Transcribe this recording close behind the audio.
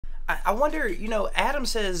I wonder, you know, Adam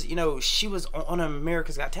says, you know, she was on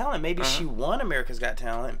America's Got Talent. Maybe she won America's Got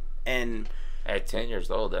Talent. And at 10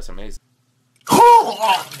 years old, that's amazing.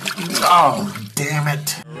 Oh, damn it.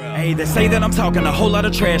 Hey, they say that I'm talking a whole lot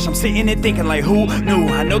of trash. I'm sitting and thinking like, who knew?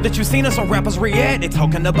 I know that you seen us on rappers react. They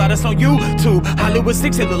talking about us on YouTube. Hollywood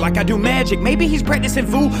 6, it look like I do magic. Maybe he's practicing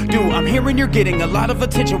voodoo. I'm hearing you're getting a lot of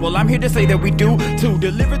attention. Well, I'm here to say that we do to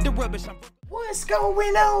deliver the rubbish. What's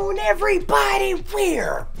going on, everybody?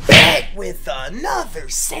 We're back with another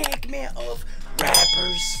segment of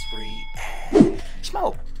Rappers React.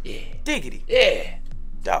 Smoke. Yeah. Diggity. Yeah.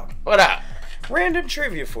 Dog. What up? Random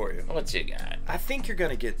trivia for you. What you got? I think you're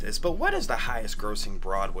gonna get this, but what is the highest grossing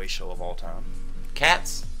Broadway show of all time?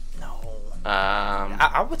 Cats? No.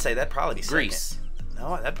 I would say that'd probably be Grease. second.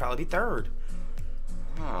 No, that'd probably be third.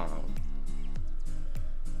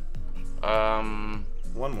 One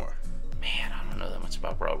more. Man, I don't know that much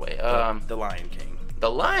about Broadway. The Lion King.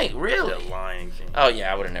 The Lion, really? The Lion King. Oh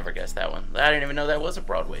yeah, I would have never guessed that one. I didn't even know that was a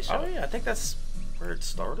Broadway show. Oh yeah, I think that's where it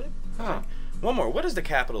started. Huh. One more. What is the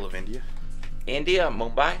capital of India? India,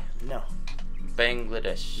 Mumbai, No.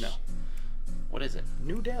 Bangladesh. No. What is it?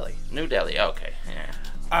 New Delhi. New Delhi. Okay. Yeah.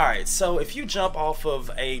 All right. So if you jump off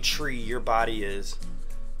of a tree, your body is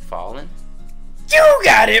Fallen. You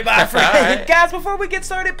got it, my friend. Right. Guys, before we get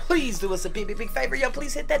started, please do us a big favor. Yo,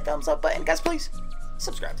 please hit that thumbs up button. Guys, please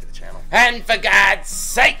subscribe to the channel. And for God's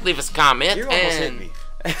sake, leave us a comment You almost hit and me.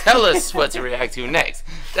 tell us what to react to next.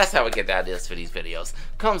 That's how we get the ideas for these videos.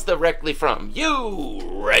 Comes directly from you,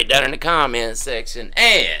 right down in the comment section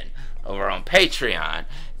and over on Patreon.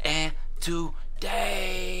 And today,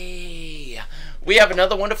 we have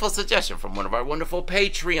another wonderful suggestion from one of our wonderful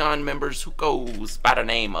Patreon members who goes by the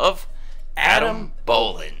name of Adam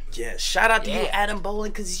Bolin. Yeah, shout out to you, Yeah. Adam Bolin,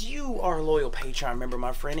 because you are a loyal Patreon member,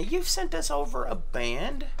 my friend, and you've sent us over a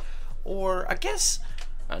band, or I guess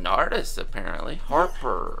An artist, apparently.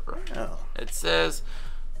 Harper. Oh. It says,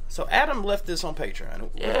 So Adam left this on Patreon.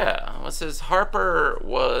 yeah, it says Harper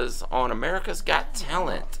was on America's Got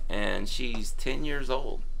Talent, and she's 10 years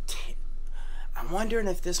old. I'm wondering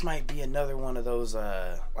if this might be another one of those,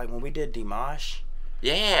 like when we did Dimash.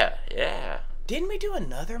 Yeah, yeah. Didn't we do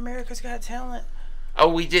another America's Got Talent? Oh,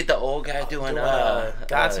 we did the old guy doing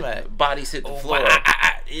Godsmack. Bodies hit the floor.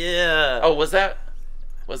 Yeah. Oh, was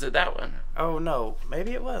it that one? Oh no,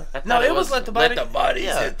 maybe it was. I thought No, it was Let the Bodies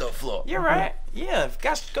yeah. hit the floor. You're right. Yeah,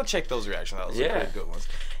 guys, go check those reactions. That was a Yeah. pretty good ones.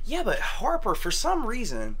 Yeah, but Harper, for some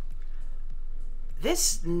reason,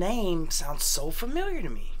 this name sounds so familiar to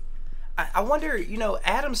me. I wonder, you know,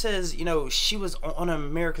 Adam says, you know, she was on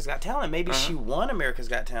America's Got Talent. Maybe she won America's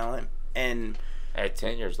Got Talent. And At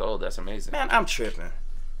 10 years old, that's amazing. man, I'm tripping.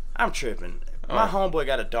 My homeboy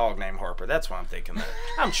got a dog named Harper. That's why I'm thinking that.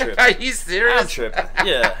 I'm tripping. Are you serious? I'm tripping.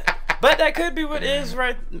 Yeah. But that could be what is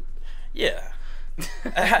right. Yeah.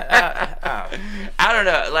 I don't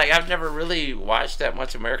know. Like, I've never really watched that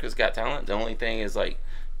much America's Got Talent. The only thing is, like,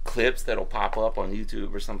 clips that'll pop up on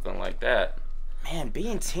YouTube or something like that. Man,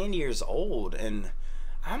 being 10 years old, and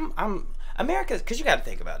I'm America, because you got to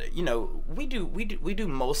think about it. You know, we do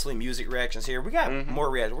mostly music reactions here. We got more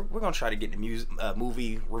reactions. We're gonna try to get into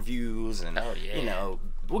movie reviews, and you know,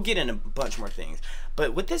 we'll get into a bunch more things.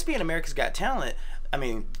 But with this being America's Got Talent, I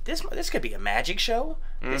mean, this could be a magic show.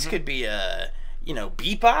 This could be you know,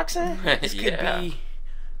 beatboxing. This could be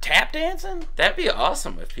tap dancing. That'd be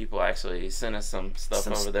awesome if people actually sent us some stuff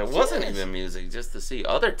over there. It wasn't even music, just to see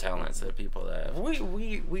other talents that people have.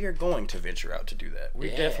 We are going to venture out to do that. We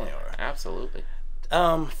definitely are. Absolutely.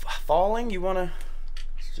 Falling, you wanna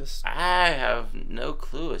just? I have no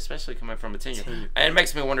clue, especially coming from a 10-year. And it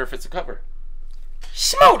makes me wonder if it's a cover.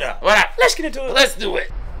 Smoke up. What up? Let's get into it. Let's do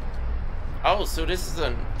it. Oh, so this is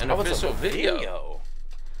an official video.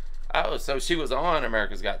 Oh, so she was on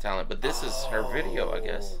America's Got Talent, but this is her video, I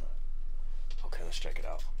guess. Okay, let's check it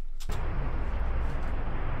out.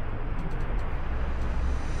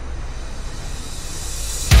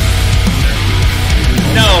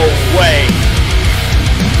 No way.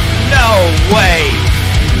 No way.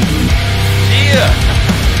 Yeah.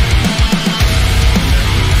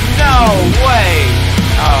 No way.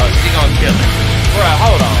 Oh, she gonna kill it. Bruh,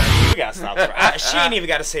 hold on. We gotta stop. She ain't even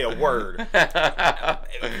got to say a word.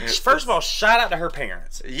 First of all, shout out to her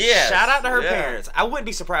parents. Yeah. Shout out to her parents. I wouldn't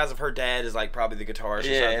be surprised if her dad is like probably the guitarist.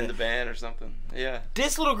 Yeah, or something. in the band or something. Yeah.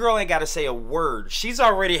 This little girl ain't got to say a word. She's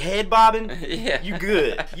already head bobbing. Yeah. You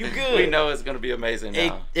good. You good. We know it's gonna be amazing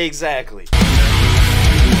now. Exactly.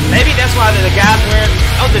 Maybe that's why the guy's wearing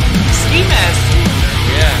the ski mask.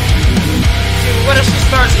 Yeah. Dude, what if she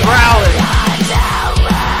starts growling?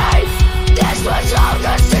 This was all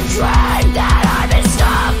just a dream that I've been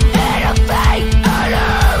stuck in a fake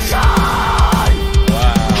illusion.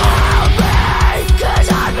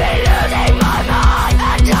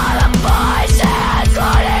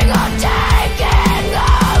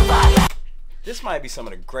 some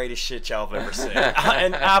of the greatest shit y'all have ever said.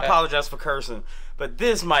 And I apologize for cursing, but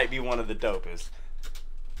this might be one of the dopest.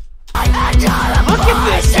 Look at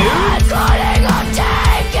this, dude.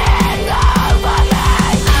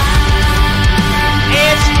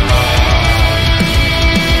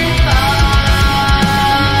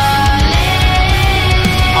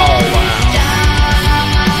 Oh, wow.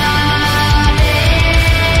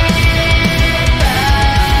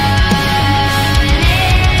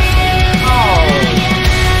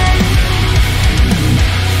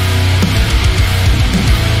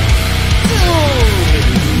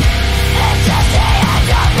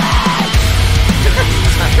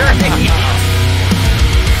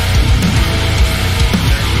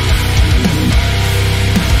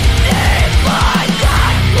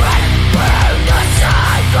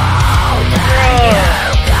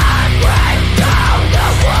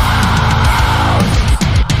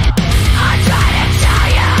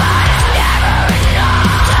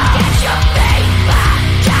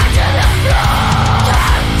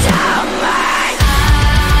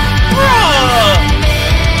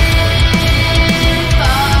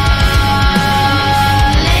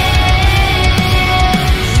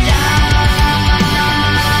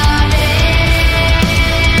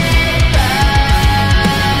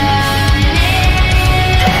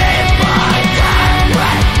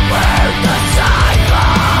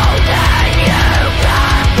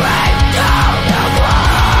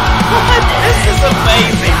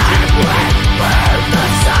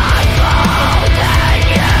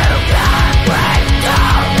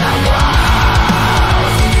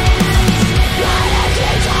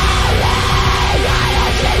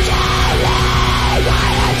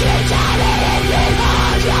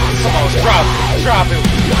 Drop it.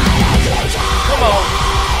 Come on.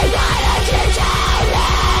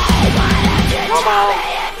 Come on.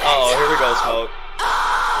 Oh, here we go, Smoke.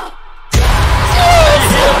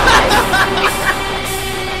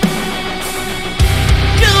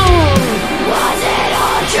 Dude!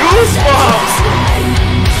 Goosebumps!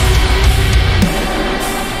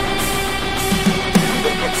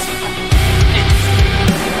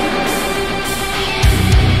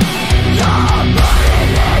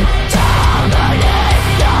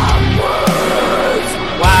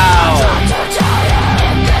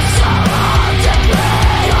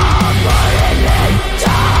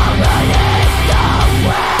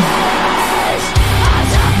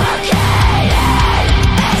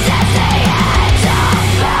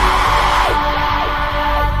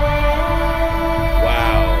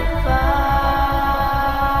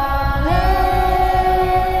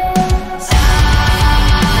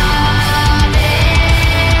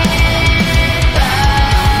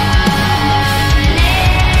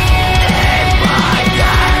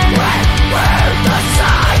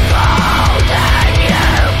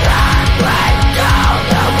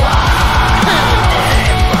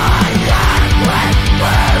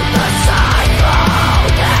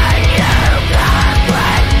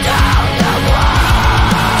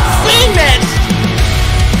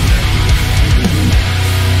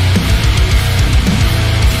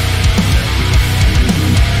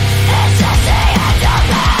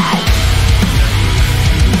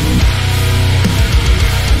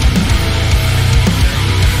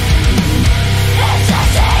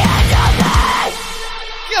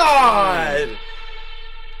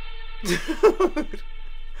 Dude.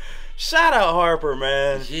 Shout out Harper,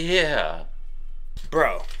 man. Yeah.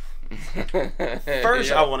 Bro.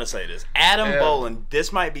 First, I want to say this. Adam Boland,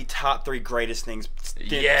 this might be top 3 greatest things sent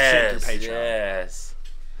through Patreon. Yes.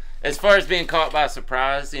 As far as being caught by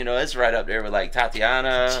surprise, you know, it's right up there with like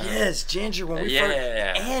Tatiana. Yes, Ginger when we first.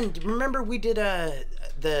 And remember we did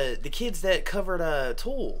the kids that covered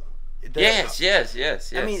Tool. Yes.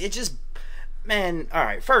 I mean, it just, man. All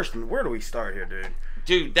right, first, where do we start here, dude?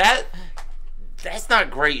 Dude, that's not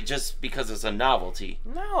great just because it's a novelty.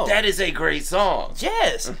 No. That is a great song.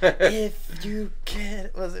 Yes. If you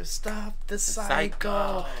can't stop the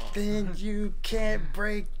cycle, then you can't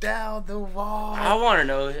break down the wall. I want to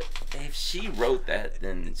know if she wrote that,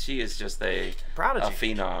 then she is just a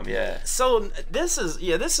phenom, yeah. So this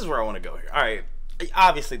is where I want to go here. All right.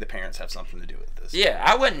 Obviously the parents have something to do with this. Yeah,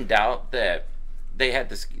 I wouldn't doubt that they had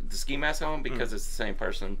the ski mask on because it's the same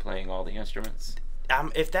person playing all the instruments.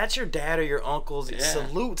 If that's your dad or your uncles,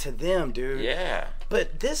 salute to them, dude. Yeah.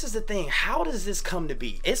 But this is the thing. How does this come to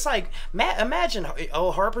be? It's like, imagine,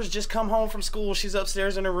 Harper's just come home from school. She's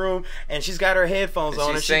upstairs in her room, and she's got her headphones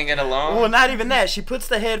on. She's singing along? Well, not even that. She puts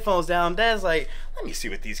the headphones down. Dad's like, let me see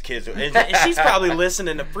what these kids are. And she's probably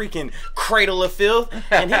listening to freaking Cradle of Filth.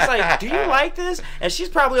 And he's like, do you like this? And she's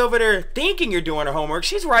probably over there thinking you're doing her homework.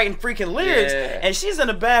 She's writing freaking lyrics. Yeah. And she's in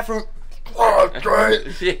the bathroom.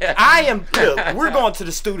 Yeah. I am. Look, we're going to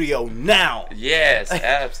the studio now. Yes,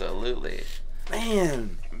 absolutely.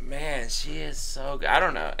 Man, she is so good. I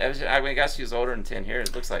don't know. I mean, I guess she was older than 10 years.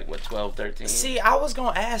 It looks like, what, 12, 13? see, I was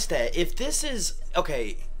gonna ask that. If this is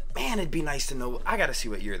okay, man, it'd be nice to know. I gotta see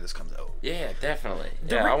what year this comes out. Yeah, definitely.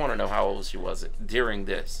 Yeah, I want to know how old she was during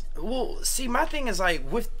this. Well, see, my thing is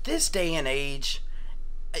like with this day and age,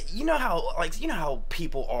 you know how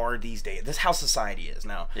people are these days. This is how society is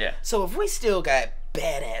now. Yeah. So if we still got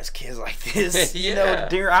badass kids like this, Yeah. you know,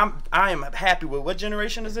 dear, I am happy with. What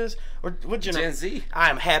generation is this? Or what Gen Z. I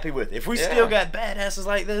am happy with. If we still got badasses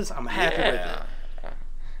like this, I'm happy with it.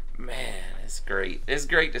 Man, it's great. It's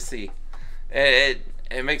great to see. It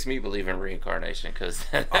makes me believe in reincarnation because.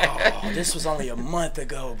 Oh, this was only a month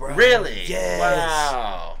ago, bro. Really? Yes.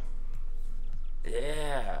 Wow.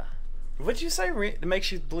 Yeah. What'd you say? It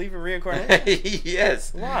makes you believe in reincarnation?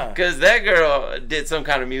 Yes. Why? Because that girl did some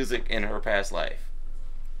kind of music in her past life.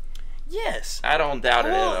 Yes. I don't doubt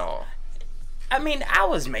it at all. I mean, I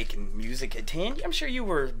was making music at 10. I'm sure you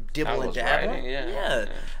were dibbling dabbling. Yeah.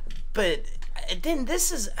 But then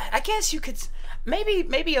this is, I guess you could,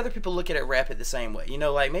 maybe other people look at it, rap it the same way. You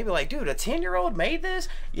know, like maybe like, dude, a 10-year-old made this?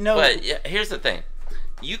 You know. But yeah, here's the thing.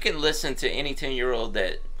 You can listen to any 10-year-old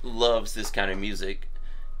that loves this kind of music.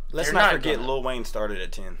 Let's not forget Lil Wayne started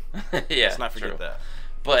at 10. Yeah, let's not forget that.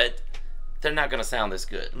 But they're not going to sound this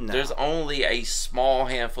good. No. There's only a small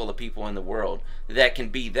handful of people in the world that can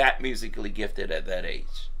be that musically gifted at that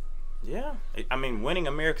age. Yeah. I mean, winning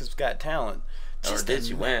America's Got Talent. Or did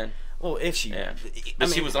she win? Well, if she... Yeah. But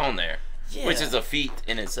she was on there. Yeah. Which is a feat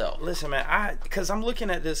in itself. Listen, man, because I'm looking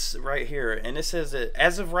at this right here, and it says that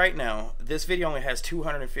as of right now, this video only has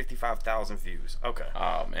 255,000 views. Okay.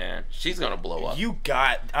 Oh man, she's gonna blow up. You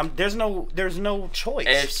got. there's no choice.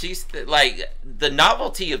 If she's like, the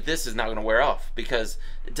novelty of this is not gonna wear off because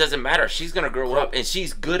it doesn't matter. She's gonna grow up, and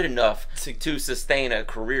she's good enough to sustain a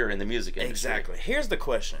career in the music industry. Exactly. Here's the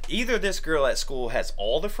question: either this girl at school has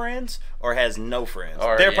all the friends, or has no friends.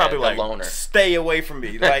 Or, they're probably like, loner. Stay away from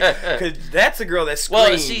me, like, because that's a girl that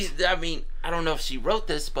screams. Well, I mean, I don't know if she wrote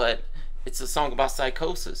this, but it's a song about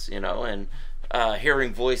psychosis, you know, and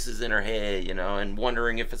hearing voices in her head, you know, and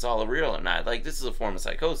wondering if it's all real or not. Like, this is a form of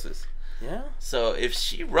psychosis. Yeah. So if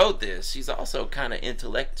she wrote this, she's also kind of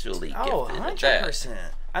intellectually gifted. Oh, 100%.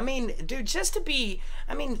 I mean, dude,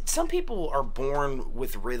 some people are born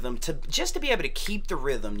with rhythm just to be able to keep the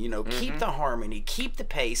rhythm, you know, keep the harmony, keep the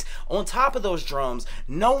pace on top of those drums,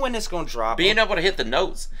 know when it's going to drop. Being able to hit the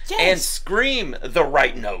notes and scream the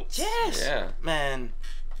right notes. Yes. Yeah. Man,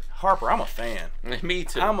 Harper, I'm a fan. Me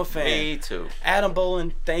too. I'm a fan. Me too. Adam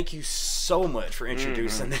Bolin, thank you so much for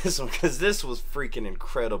introducing this one, because this was freaking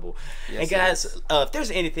incredible. Yes, and guys, if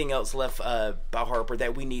there's anything else left by Harper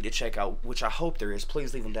that we need to check out, which I hope there is,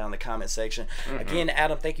 please leave them down in the comment section. Again,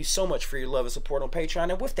 Adam, thank you so much for your love and support on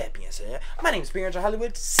Patreon. And with that being said, my name is Spiritbox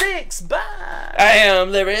Hollywood 6. Bye. I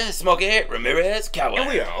am Larry Smokey Ramirez Cowboy. And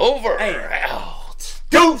we are over and out.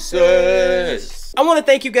 Deuces. I want to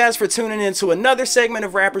thank you guys for tuning in to another segment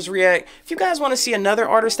of Rappers React. If you guys want to see another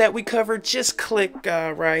artist that we covered, just click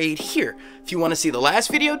right here. If you want to see the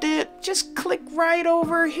last video did, just click right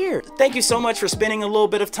over here. Thank you so much for spending a little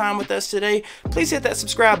bit of time with us today. Please hit that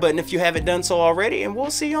subscribe button if you haven't done so already, and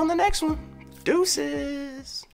we'll see you on the next one. Deuces.